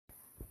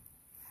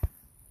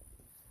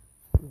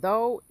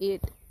Though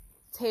it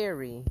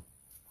tarry,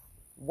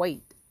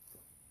 wait.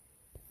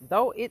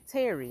 Though it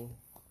tarry,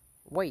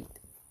 wait.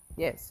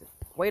 Yes,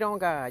 wait on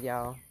God,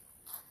 y'all.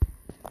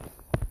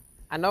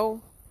 I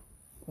know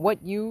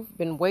what you've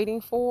been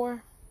waiting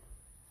for,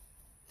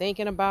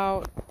 thinking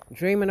about,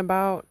 dreaming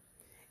about.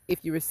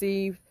 If you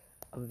received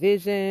a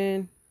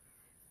vision,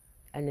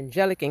 an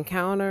angelic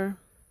encounter,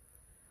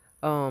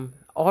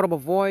 audible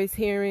voice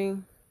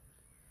hearing,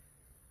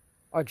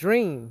 or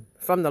dream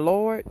from the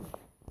Lord,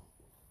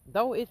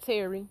 though it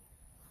tarry,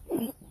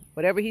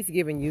 whatever he's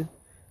giving you,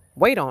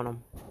 wait on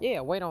him.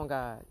 Yeah, wait on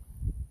God.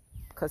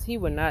 Because he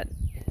will not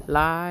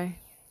lie.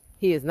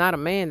 He is not a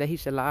man that he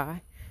should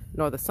lie,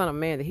 nor the son of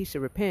man that he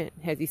should repent.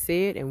 Has he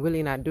said, and will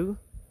he not do?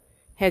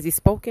 Has he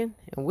spoken,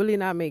 and will he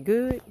not make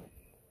good?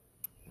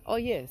 Oh,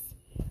 yes.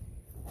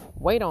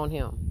 Wait on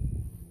him.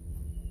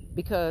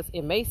 Because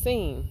it may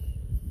seem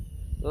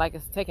like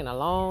it's taking a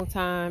long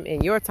time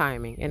in your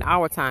timing, in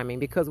our timing,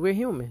 because we're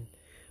human.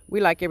 We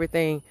like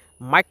everything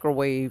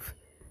microwave,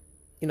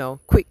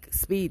 quick,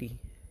 speedily,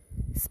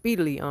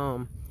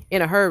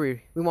 in a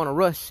hurry. We want to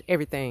rush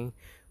everything.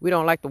 We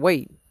don't like to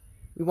wait.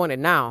 We want it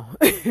now.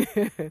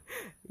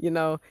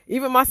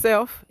 Even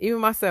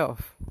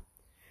myself.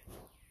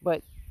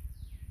 But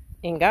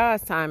in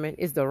God's timing,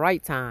 it's the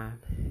right time.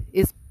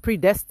 It's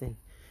predestined.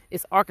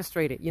 It's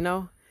orchestrated,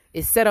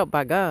 It's set up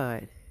by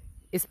God.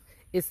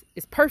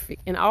 It's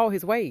perfect in all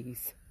his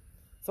ways.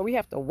 So we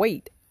have to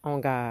wait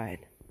on God.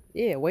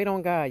 Yeah, wait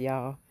on God,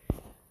 y'all.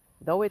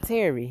 Though it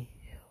tarry,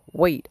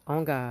 wait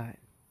on God.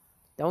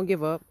 Don't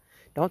give up.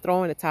 Don't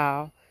throw in the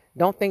towel.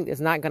 Don't think it's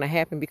not going to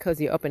happen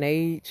because you're up in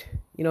age,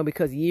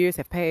 because years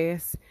have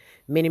passed,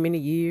 many, many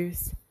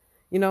years.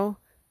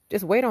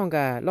 Just wait on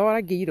God. Lord,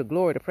 I give you the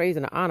glory, the praise,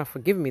 and the honor for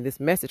giving me this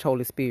message,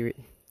 Holy Spirit.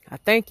 I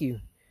thank you.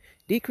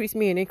 Decrease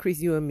me and increase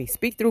you in me.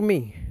 Speak through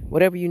me,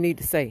 whatever you need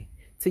to say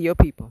to your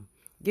people.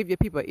 Give your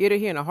people an ear to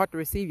hear and a heart to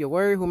receive your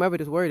word, whomever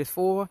this word is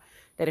for,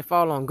 that it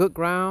fall on good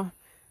ground.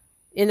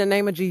 In the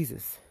name of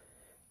Jesus.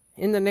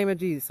 In the name of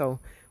Jesus. So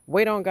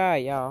wait on God,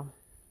 y'all.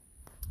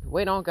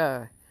 Wait on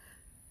God.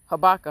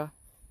 Habakkuk,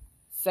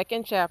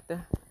 2nd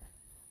chapter,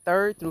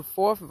 3rd through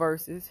 4th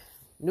verses,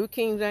 New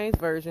King James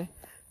Version.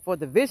 For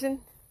the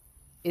vision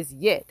is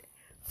yet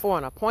for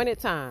an appointed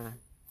time,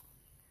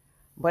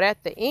 but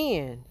at the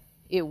end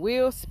it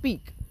will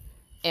speak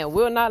and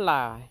will not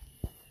lie.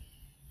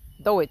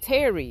 Though it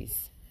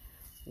tarries,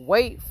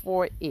 wait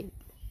for it,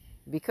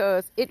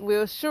 because it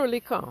will surely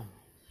come.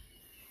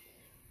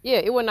 Yeah,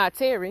 it will not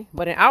tarry,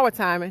 but in our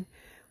timing,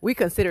 we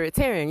consider it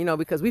tarrying,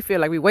 because we feel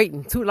like we're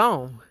waiting too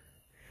long.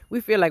 We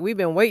feel like we've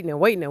been waiting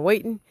and waiting and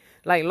waiting.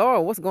 Like,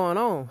 Lord, what's going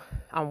on?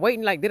 I'm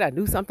waiting. Like, did I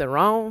do something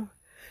wrong?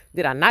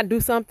 Did I not do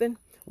something?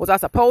 Was I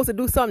supposed to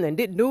do something and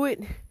didn't do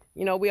it?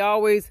 We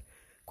always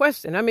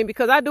question.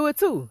 Because I do it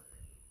too.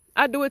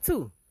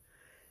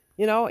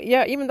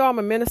 Yeah, even though I'm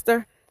a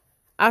minister,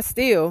 I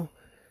still,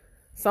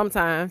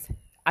 sometimes,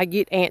 I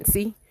get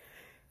antsy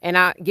and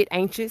I get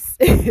anxious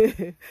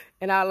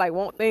and I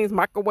want things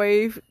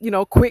microwave,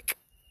 quick,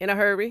 in a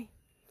hurry.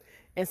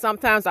 And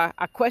sometimes I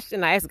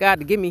question, I ask God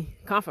to give me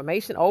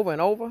confirmation over and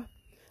over.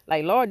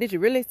 Like, Lord, did you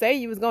really say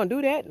you was going to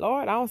do that?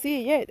 Lord, I don't see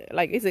it yet.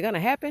 Like, is it going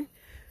to happen?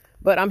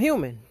 But I'm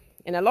human.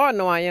 And the Lord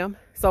know I am.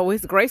 So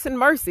his grace and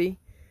mercy,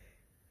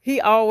 he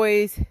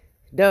always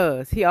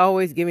does. He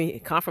always give me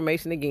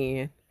confirmation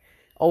again,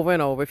 over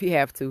and over if he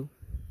have to.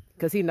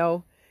 Because he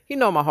know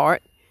my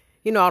heart.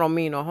 He know I don't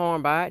mean no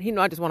harm by it. He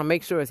know I just want to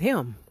make sure it's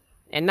him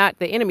and not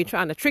the enemy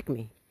trying to trick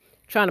me,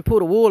 trying to pull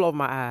the wool over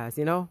my eyes,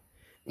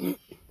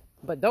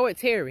 But though it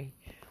tarry,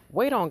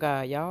 wait on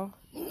God, y'all.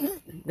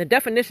 The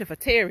definition for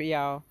tarry,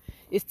 y'all,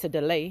 is to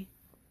delay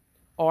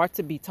or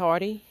to be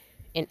tardy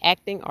in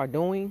acting or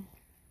doing,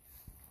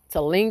 to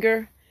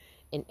linger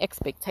in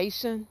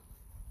expectation,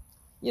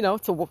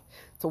 to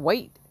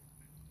wait,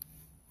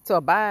 to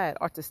abide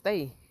or to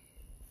stay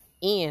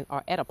in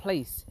or at a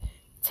place.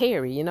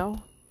 Tarry,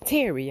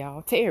 tarry,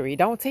 y'all, tarry,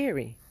 don't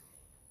tarry.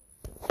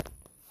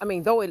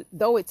 Though it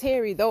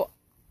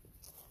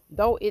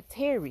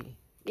tarry,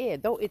 yeah,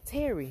 though it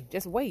tarry,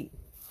 just wait.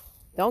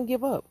 Don't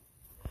give up.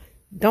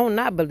 Don't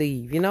not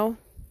believe, Don't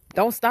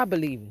stop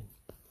believing.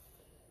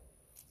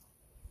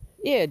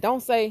 Yeah,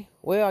 don't say,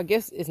 well, I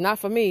guess it's not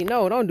for me.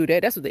 No, don't do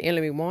that. That's what the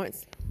enemy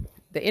wants.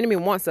 The enemy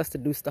wants us to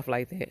do stuff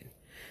like that.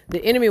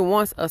 The enemy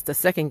wants us to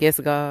second guess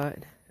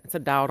God, to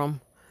doubt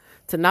him,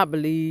 to not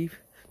believe,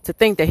 to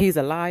think that he's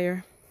a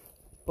liar.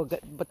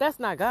 But that's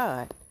not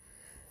God.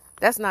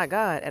 That's not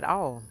God at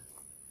all.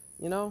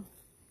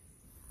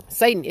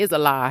 Satan is a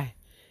lie.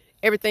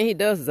 Everything he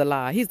does is a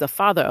lie. He's the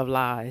father of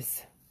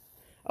lies.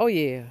 Oh,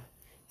 yeah.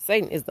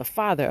 Satan is the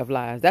father of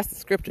lies. That's the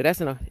scripture. That's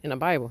in the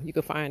Bible. You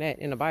can find that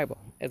in the Bible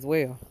as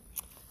well.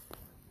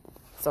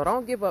 So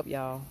don't give up,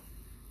 y'all.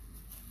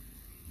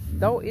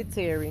 Though it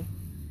tarry,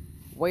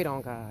 wait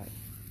on God.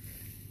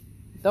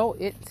 Though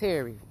it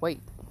tarry, wait.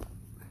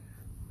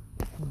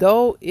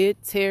 Though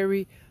it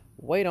tarry,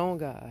 wait on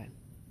God.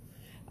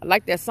 I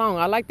like that song.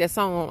 I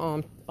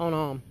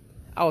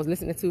was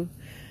listening to.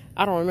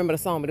 I don't remember the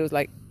song, but it was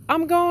like,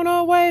 I'm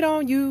gonna wait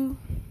on you.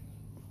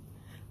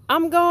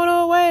 I'm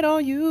gonna wait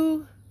on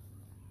you.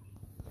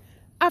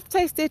 I've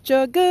tasted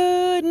your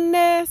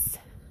goodness.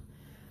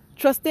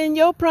 Trust in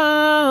your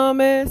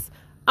promise.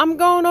 I'm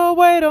gonna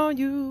wait on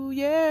you,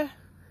 yeah.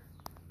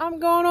 I'm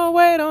gonna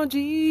wait on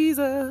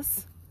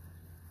Jesus.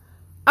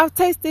 I've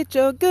tasted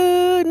your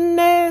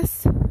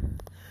goodness.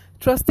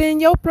 Trust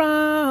in your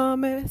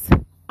promise.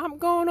 I'm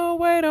gonna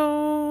wait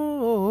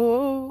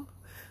on.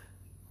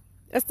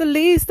 That's the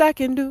least I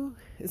can do,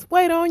 is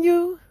wait on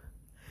you.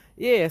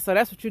 Yeah, so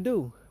that's what you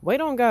do. Wait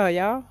on God,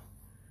 y'all.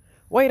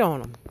 Wait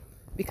on him.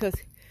 Because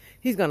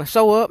he's gonna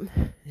show up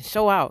and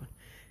show out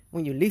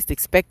when you least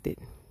expect it.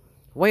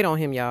 Wait on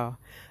him, y'all.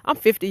 I'm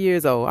 50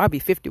 years old. I'll be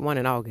 51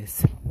 in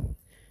August.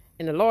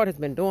 And the Lord has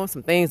been doing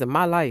some things in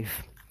my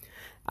life.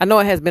 I know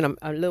it has been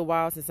a little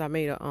while since I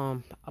made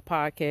a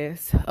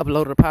podcast,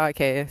 uploaded a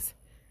podcast.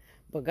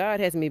 But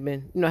God has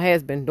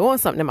been doing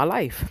something in my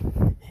life.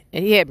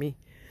 And he had me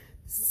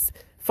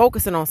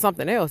focusing on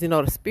something else.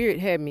 The Spirit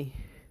had me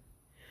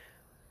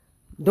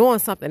doing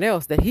something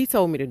else that he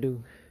told me to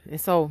do.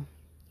 And so,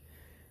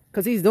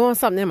 because he's doing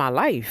something in my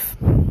life.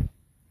 And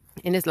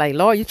it's like,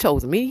 Lord, you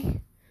chose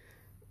me.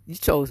 You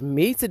chose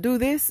me to do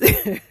this.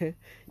 I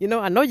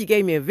know you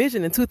gave me a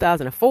vision in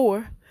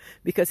 2004,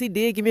 because he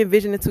did give me a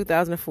vision in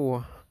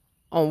 2004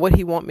 on what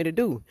he want me to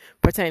do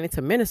pertaining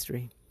to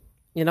ministry,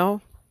 and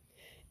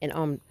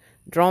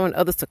drawing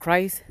others to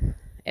Christ,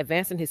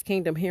 advancing his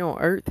kingdom here on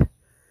earth.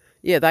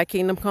 Yeah, thy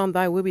kingdom come,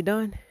 thy will be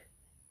done.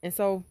 And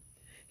so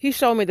he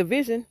showed me the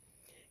vision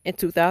in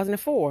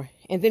 2004.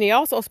 And then he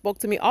also spoke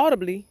to me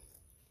audibly.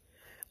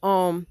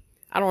 I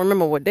don't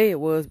remember what day it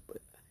was.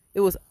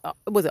 Was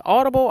it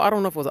audible? I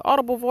don't know if it was an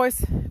audible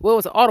voice. Well, it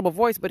was an audible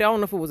voice, but I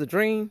don't know if it was a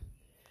dream.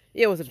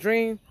 Yeah, it was a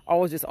dream, or it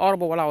was just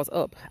audible while I was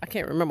up. I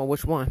can't remember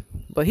which one.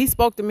 But he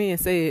spoke to me and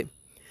said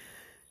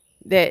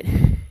that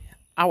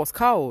I was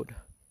called.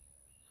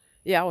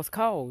 Yeah, I was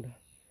called.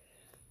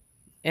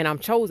 And I'm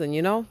chosen,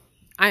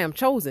 I am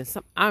chosen.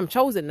 I'm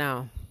chosen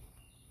now.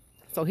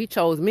 So he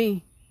chose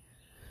me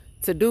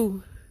to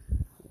do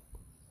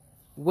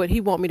what he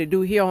want me to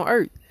do here on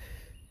earth,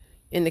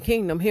 in the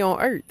kingdom here on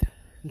earth,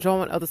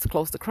 drawing others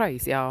close to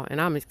Christ, y'all.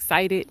 And I'm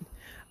excited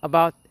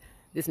about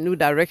this new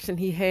direction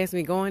he has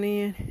me going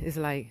in. It's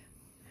like,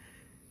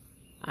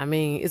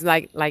 it's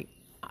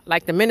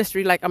like the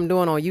ministry like I'm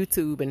doing on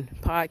YouTube and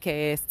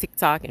podcasts,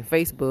 TikTok and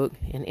Facebook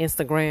and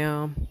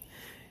Instagram.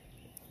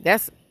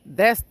 That's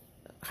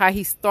how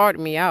he started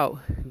me out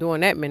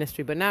doing that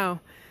ministry. But now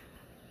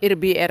it'll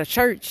be at a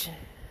church.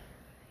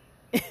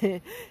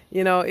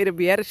 It'll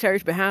be at a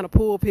church behind a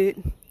pulpit.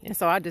 And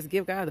so I just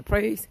give God the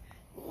praise,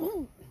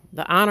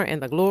 the honor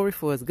and the glory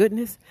for his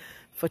goodness,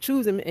 for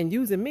choosing and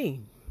using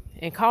me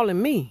and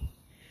calling me.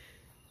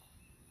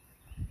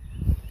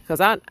 Because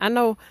I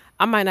know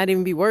I might not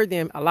even be worthy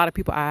in a lot of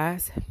people's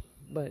eyes,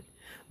 but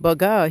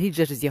God, he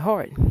judges your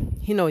heart.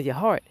 He knows your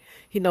heart.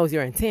 He knows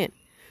your intent.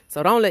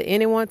 So don't let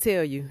anyone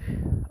tell you,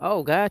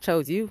 oh, God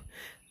chose you.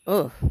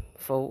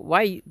 For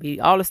why you be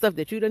all the stuff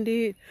that you done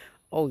did.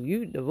 Oh,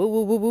 you the woo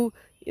woo woo woo.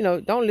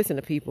 Don't listen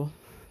to people.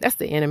 That's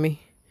the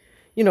enemy.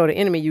 The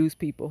enemy use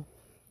people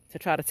to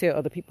try to tear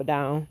other people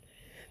down,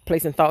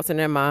 placing thoughts in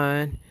their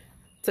mind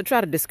to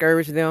try to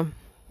discourage them.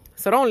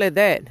 So don't let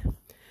that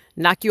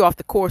knock you off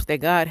the course that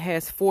God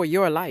has for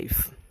your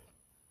life.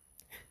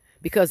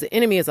 Because the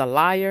enemy is a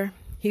liar.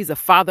 He's a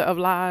father of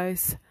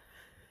lies.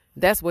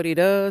 That's what he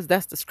does.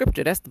 That's the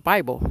scripture. That's the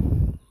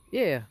Bible.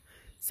 Yeah.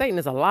 Satan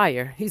is a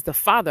liar. He's the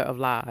father of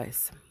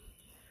lies.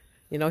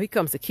 He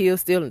comes to kill,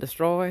 steal, and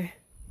destroy.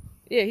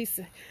 Yeah,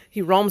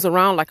 he roams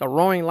around like a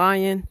roaring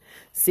lion,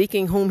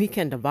 seeking whom he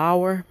can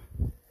devour.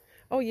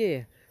 Oh,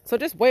 yeah. So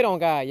just wait on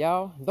God,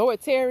 y'all. Though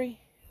it tarry,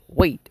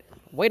 wait.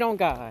 Wait on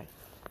God.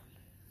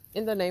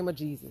 In the name of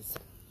Jesus.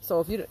 So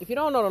if you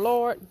don't know the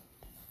Lord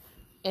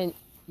and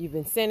you've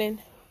been sinning,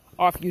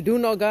 or if you do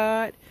know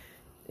God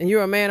and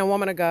you're a man or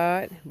woman of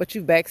God, but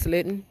you've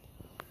backslidden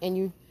and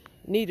you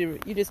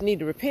just need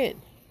to repent,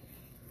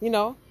 And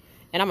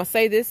I'm going to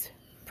say this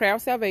prayer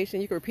of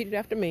salvation. You can repeat it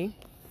after me.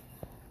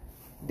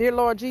 Dear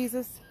Lord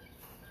Jesus,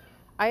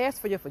 I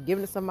ask for your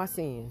forgiveness of my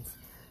sins,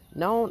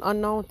 known,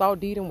 unknown, thought,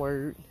 deed, and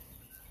word.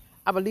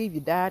 I believe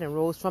you died and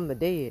rose from the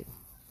dead.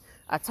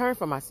 I turn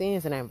from my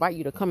sins and I invite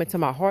you to come into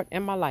my heart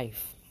and my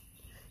life.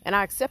 And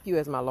I accept you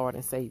as my Lord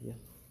and Savior.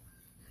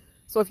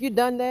 So if you've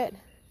done that,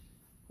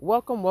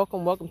 welcome,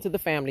 welcome, welcome to the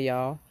family,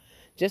 y'all.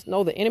 Just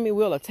know the enemy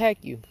will attack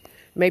you,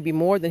 maybe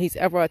more than he's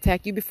ever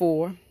attacked you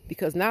before,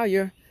 because now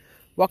you're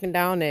walking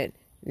down that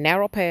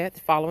narrow path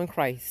following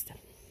Christ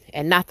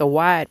and not the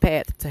wide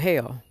path to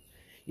hell.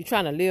 You're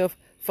trying to live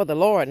for the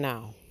Lord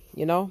now,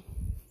 You're going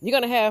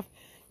to have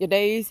your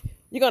days.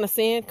 You're going to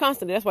sin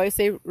constantly. That's why they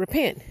say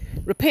repent.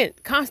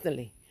 Repent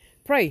constantly.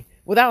 Pray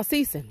without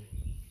ceasing.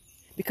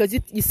 Because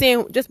you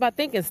sin just by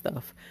thinking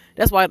stuff.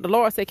 That's why the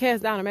Lord said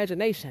cast down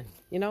imagination,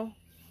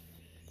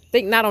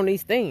 Think not on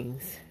these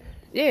things.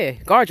 Yeah,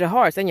 guard your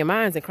hearts and your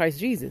minds in Christ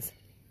Jesus.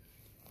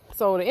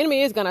 So the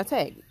enemy is going to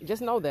attack.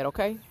 Just know that,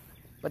 okay?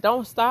 But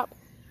don't stop.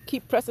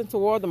 Keep pressing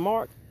toward the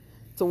mark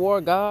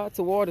toward God,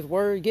 toward his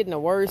word, getting the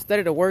word,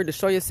 study the word to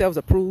show yourselves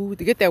approved,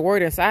 to get that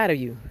word inside of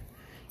you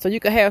so you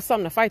can have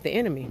something to fight the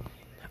enemy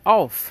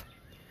off.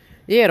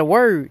 Yeah, the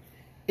word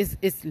is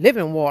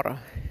living water.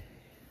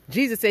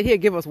 Jesus said he'll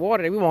give us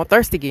water that we won't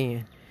thirst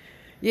again.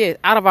 Yeah,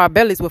 out of our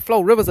bellies will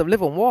flow rivers of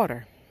living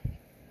water.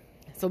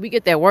 So we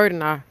get that word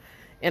in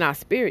our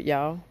spirit,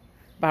 y'all,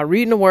 by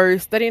reading the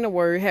word, studying the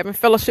word, having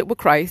fellowship with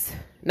Christ,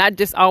 not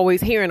just always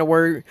hearing the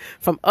word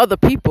from other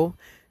people,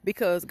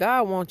 because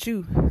God wants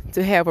you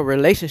to have a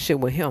relationship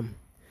with him.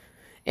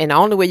 And the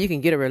only way you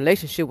can get a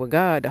relationship with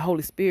God, the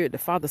Holy Spirit, the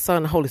Father, Son,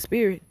 and the Holy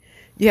Spirit,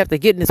 you have to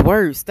get in his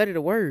word, study the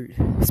word,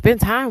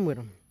 spend time with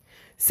him,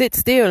 sit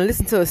still and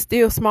listen to a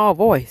still small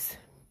voice.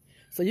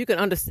 So you can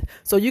understand,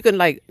 so you can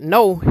like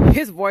know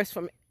his voice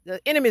from the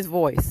enemy's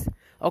voice.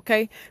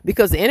 Okay,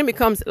 because the enemy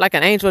comes like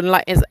an angel in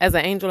light, as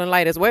an angel in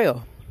light as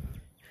well.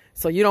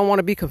 So you don't want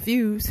to be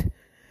confused.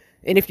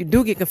 And if you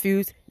do get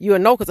confused, you'll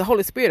know, because the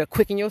Holy Spirit will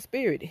quicken your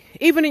spirit.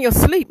 Even in your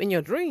sleep, in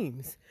your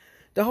dreams,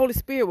 the Holy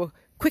Spirit will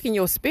quicken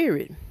your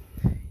spirit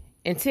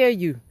and tell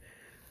you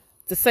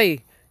to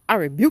say, I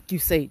rebuke you,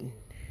 Satan.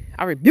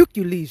 I rebuke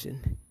you,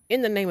 legion,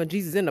 in the name of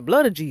Jesus, in the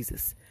blood of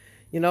Jesus.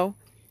 You know,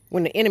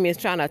 when the enemy is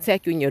trying to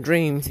attack you in your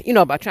dreams, you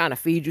know, by trying to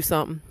feed you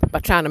something, by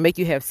trying to make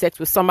you have sex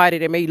with somebody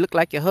that may look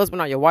like your husband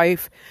or your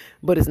wife,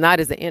 but it's not,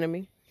 as the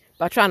enemy,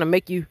 by trying to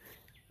make you,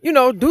 you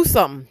know, do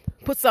something,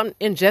 put something,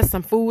 ingest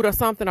some food or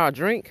something or a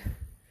drink,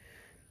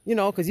 you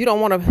know, because you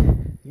don't want to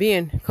be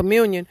in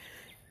communion,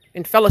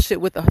 in fellowship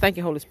with the, thank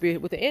you, Holy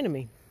Spirit, with the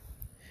enemy.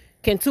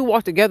 Can two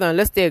walk together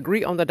unless they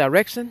agree on the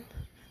direction?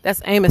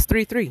 That's Amos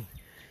 3:3.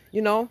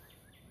 You know,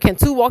 can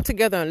two walk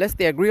together unless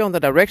they agree on the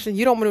direction?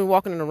 You don't want to be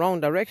walking in the wrong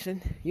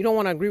direction. You don't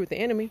want to agree with the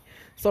enemy.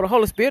 So the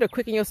Holy Spirit will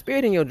quicken your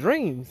spirit in your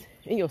dreams,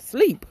 in your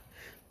sleep,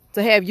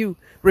 to have you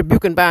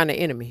rebuke and bind the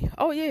enemy.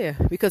 Oh yeah,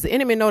 because the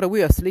enemy know that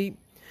we are asleep.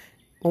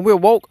 When we're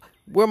woke,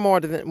 we're more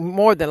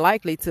than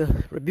likely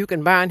to rebuke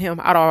and bind him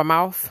out of our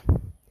mouth.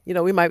 You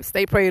know, we might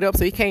stay prayed up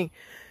so he can't,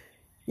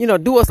 you know,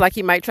 do us like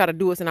he might try to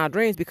do us in our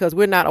dreams, because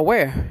we're not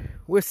aware.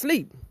 We're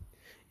asleep.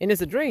 And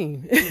it's a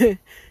dream.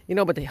 You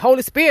know, but the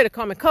Holy Spirit will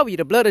come and cover you.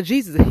 The blood of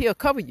Jesus, he'll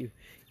cover you,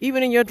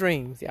 even in your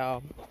dreams,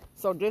 y'all.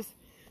 So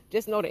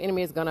just know the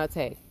enemy is going to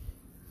attack.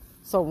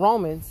 So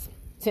Romans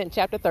 10,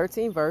 chapter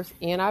 13, verse,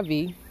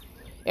 NIV,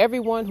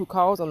 everyone who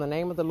calls on the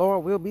name of the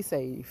Lord will be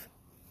saved.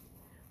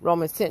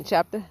 Romans 10,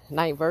 chapter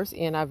 9, verse,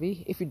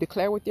 NIV, if you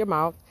declare with your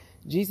mouth,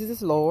 Jesus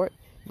is Lord,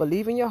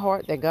 believe in your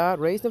heart that God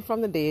raised him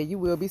from the dead, you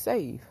will be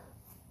saved.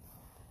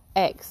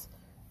 Acts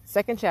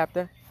 2nd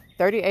chapter,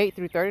 38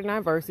 through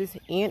 39 verses,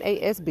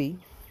 NASB.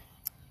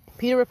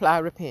 Peter replied,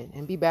 repent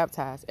and be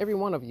baptized, every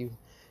one of you,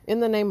 in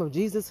the name of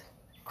Jesus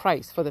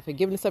Christ for the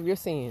forgiveness of your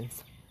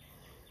sins,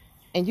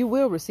 and you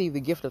will receive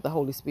the gift of the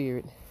Holy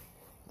Spirit.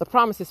 The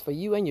promise is for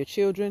you and your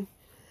children,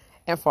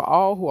 and for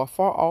all who are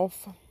far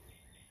off,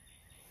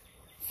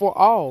 for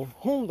all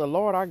whom the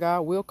Lord our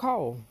God will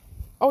call.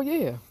 Oh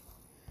yeah.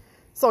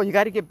 So you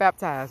got to get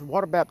baptized,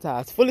 water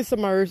baptized, fully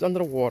submerged under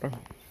the water.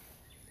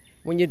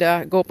 When you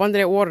die, go up under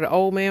that water, the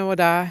old man will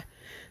die.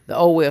 The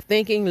old way of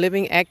thinking,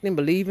 living, acting,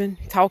 believing,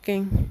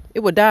 talking, it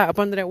will die up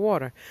under that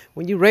water.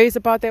 When you raise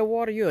up out that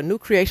water, you're a new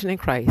creation in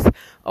Christ.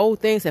 Old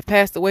things have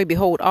passed away.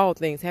 Behold, all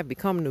things have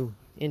become new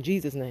in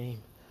Jesus'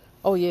 name.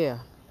 Oh, yeah.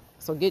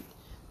 So get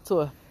to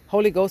a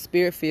Holy Ghost,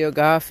 Spirit-filled,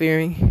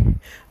 God-fearing,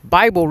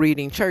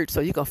 Bible-reading church so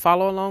you can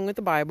follow along with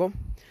the Bible.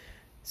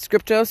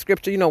 Scripture,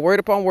 you know, word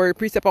upon word,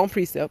 precept on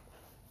precept.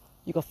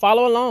 You can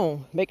follow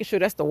along, making sure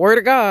that's the word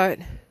of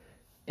God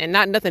and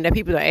not nothing that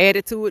people are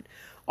added to it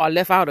or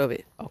left out of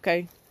it,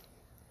 okay?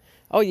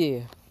 Oh,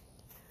 yeah.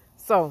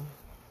 So,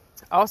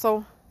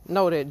 also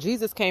know that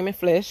Jesus came in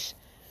flesh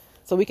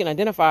so we can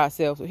identify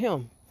ourselves with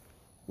him.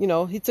 You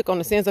know, he took on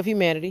the sins of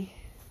humanity.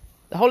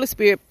 The Holy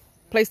Spirit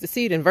placed the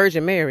seed in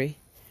Virgin Mary,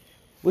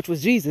 which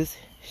was Jesus.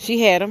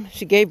 She had him.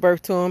 She gave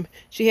birth to him.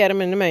 She had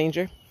him in the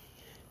manger.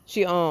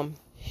 He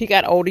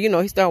got older, you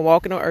know, he started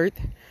walking on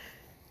earth.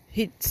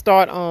 He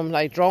started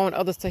like drawing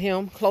others to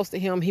him, close to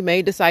him. He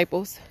made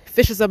disciples,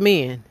 fishers of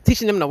men,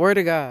 teaching them the word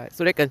of God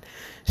so they could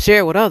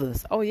share with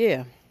others. Oh,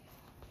 yeah.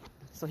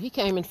 So he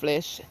came in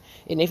flesh.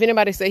 And if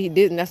anybody say he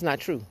didn't, that's not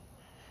true.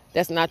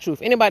 That's not true.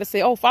 If anybody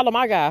say, oh, follow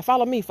my God,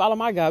 follow me, follow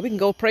my God, we can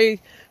go pray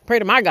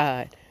to my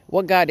God.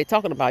 What God they're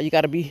talking about? You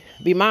got to be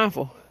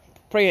mindful.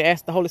 Pray and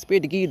ask the Holy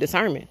Spirit to give you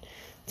discernment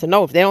to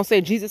know. If they don't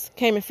say Jesus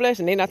came in flesh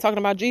and they're not talking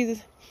about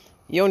Jesus,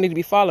 you don't need to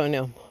be following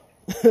them.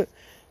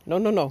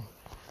 No.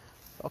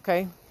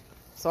 Okay.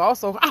 So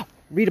also,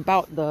 read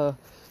about the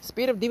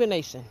spirit of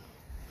divination.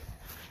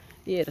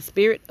 Yeah, the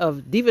spirit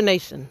of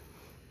divination.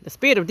 The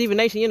spirit of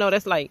divination, you know,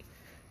 that's like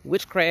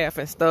witchcraft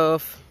and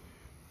stuff.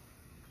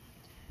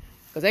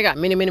 Because they got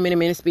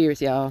many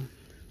spirits, y'all.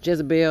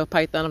 Jezebel,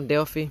 Python of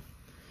Delphi,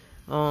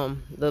 the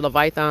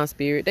Leviathan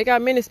spirit. They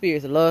got many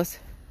spirits. Lust,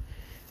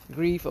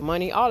 greed for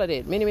money, all of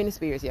that. Many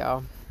spirits,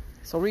 y'all.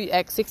 So read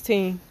Acts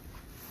 16,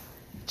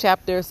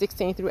 chapter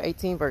 16 through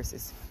 18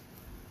 verses.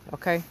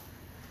 Okay.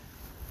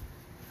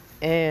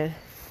 And,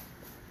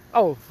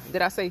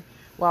 did I say,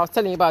 well, I was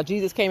telling you about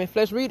Jesus came in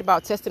flesh. Read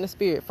about testing the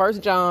spirit.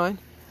 1 John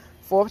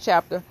 4th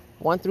chapter,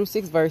 1 through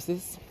 6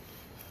 verses.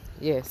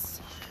 Yes.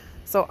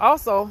 So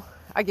also,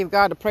 I give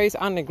God the praise,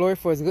 honor, and glory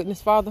for his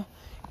goodness, Father.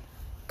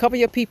 Cover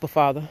your people,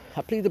 Father.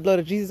 I plead the blood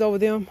of Jesus over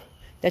them,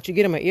 that you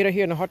get them an ear to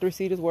hear and a heart to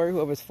receive this word,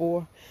 whoever it's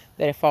for,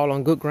 that it fall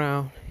on good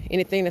ground.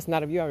 Anything that's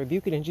not of you, I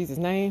rebuke it in Jesus'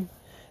 name.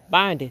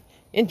 Bind it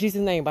in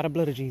Jesus' name by the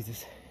blood of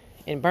Jesus.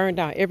 And burn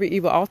down every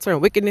evil altar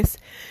and wickedness,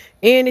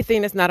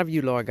 anything that's not of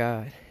you, Lord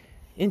God.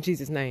 In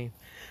Jesus' name,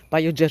 by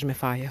your judgment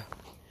fire.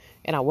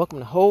 And I welcome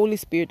the Holy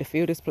Spirit to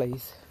fill this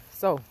place.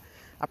 So,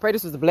 I pray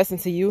this was a blessing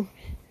to you.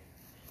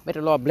 May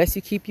the Lord bless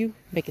you, keep you,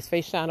 make his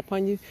face shine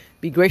upon you,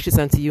 be gracious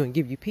unto you, and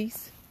give you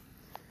peace.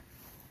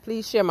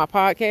 Please share my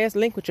podcast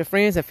link with your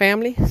friends and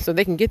family so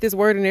they can get this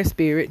word in their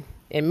spirit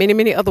and many,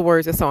 many other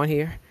words that's on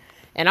here.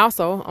 And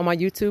also on my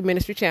YouTube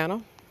ministry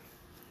channel.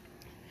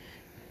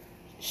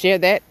 Share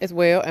that as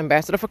well,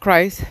 Ambassador for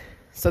Christ,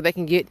 so they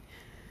can get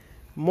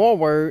more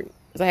word.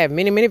 Because I have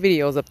many, many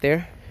videos up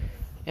there.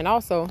 And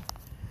also,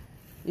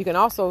 you can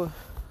also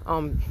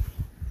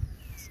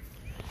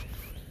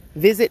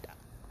visit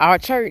our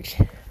church.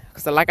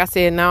 Because like I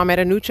said, now I'm at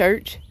a new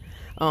church.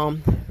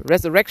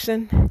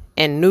 Resurrection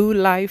and New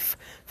Life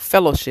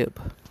Fellowship.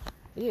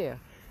 Yeah,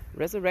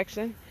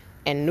 Resurrection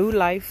and New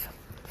Life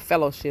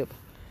Fellowship.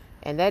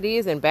 And that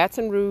is in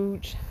Baton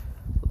Rouge,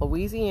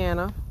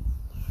 Louisiana.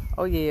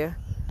 Oh yeah,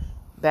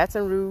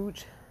 Baton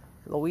Rouge,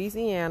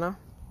 Louisiana.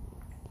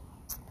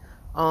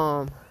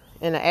 And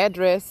the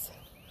address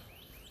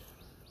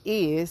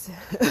is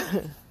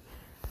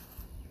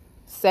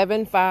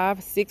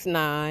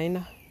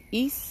 7569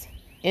 East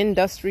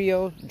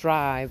Industrial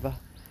Drive,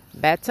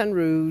 Baton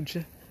Rouge,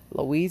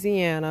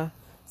 Louisiana,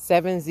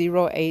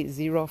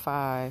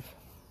 70805.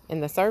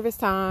 And the service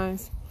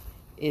times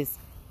is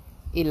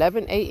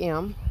 11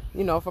 a.m.,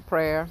 for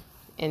prayer.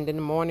 And then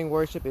the morning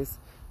worship is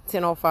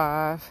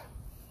 10:05.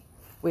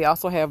 We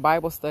also have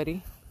Bible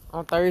study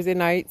on Thursday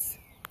nights.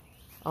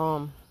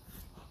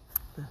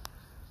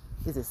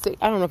 Is it 6?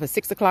 I don't know if it's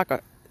 6 o'clock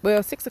or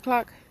 6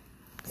 o'clock.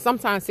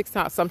 Sometimes 6,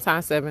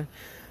 sometimes 7.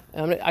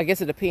 I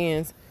guess it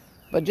depends.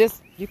 But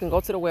you can go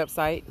to the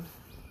website.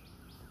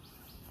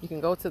 You can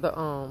go to the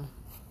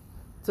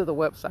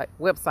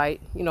website.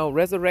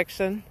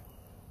 Resurrection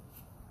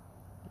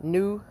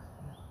New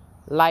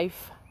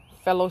Life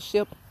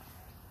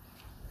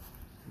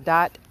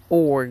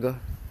Fellowship.org.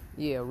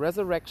 Yeah,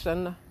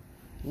 Resurrection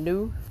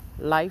New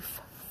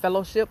Life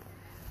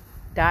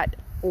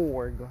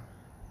Fellowship.org.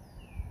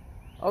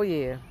 Oh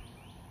yeah.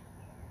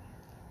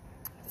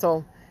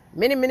 So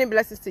many, many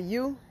blessings to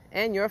you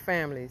and your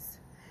families.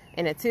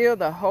 And until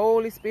the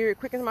Holy Spirit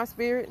quickens my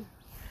spirit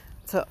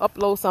to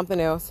upload something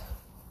else.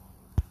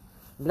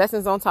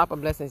 Blessings on top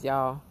of blessings,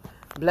 y'all.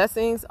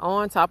 Blessings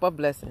on top of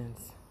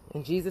blessings.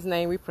 In Jesus'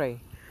 name we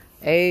pray.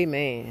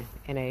 Amen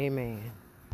and amen.